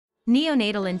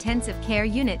Neonatal Intensive Care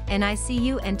Unit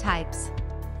 (NICU) and types.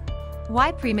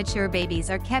 Why premature babies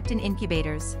are kept in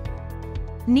incubators.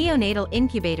 Neonatal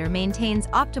incubator maintains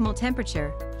optimal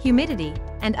temperature, humidity,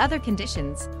 and other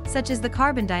conditions, such as the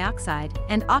carbon dioxide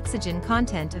and oxygen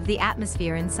content of the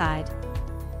atmosphere inside.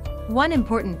 One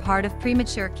important part of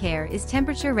premature care is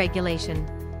temperature regulation.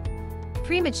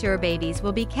 Premature babies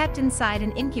will be kept inside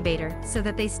an incubator so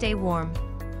that they stay warm.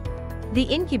 The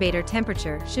incubator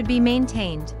temperature should be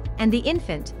maintained, and the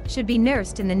infant should be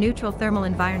nursed in the neutral thermal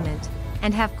environment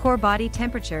and have core body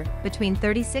temperature between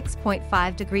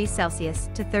 36.5 degrees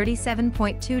Celsius to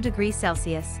 37.2 degrees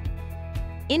Celsius.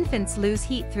 Infants lose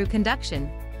heat through conduction,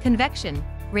 convection,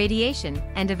 radiation,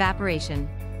 and evaporation.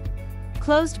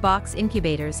 Closed-box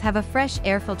incubators have a fresh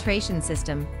air filtration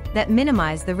system that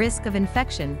minimizes the risk of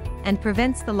infection and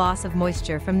prevents the loss of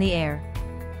moisture from the air.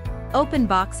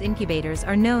 Open-box incubators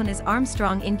are known as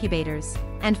Armstrong incubators,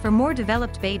 and for more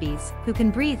developed babies who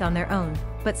can breathe on their own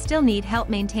but still need help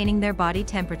maintaining their body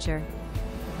temperature.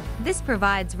 This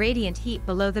provides radiant heat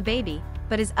below the baby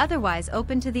but is otherwise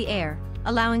open to the air,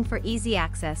 allowing for easy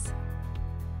access.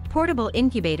 Portable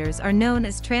incubators are known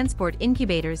as transport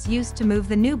incubators used to move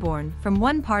the newborn from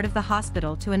one part of the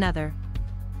hospital to another.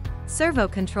 Servo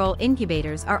control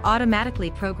incubators are automatically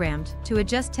programmed to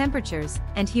adjust temperatures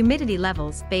and humidity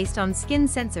levels based on skin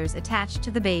sensors attached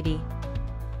to the baby.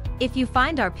 If you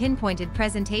find our pinpointed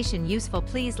presentation useful,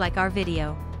 please like our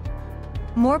video.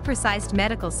 More precise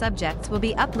medical subjects will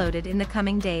be uploaded in the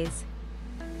coming days.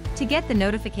 To get the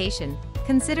notification,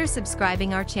 consider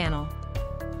subscribing our channel.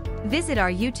 Visit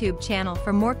our YouTube channel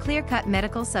for more clear-cut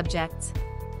medical subjects.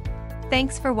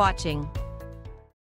 Thanks for watching.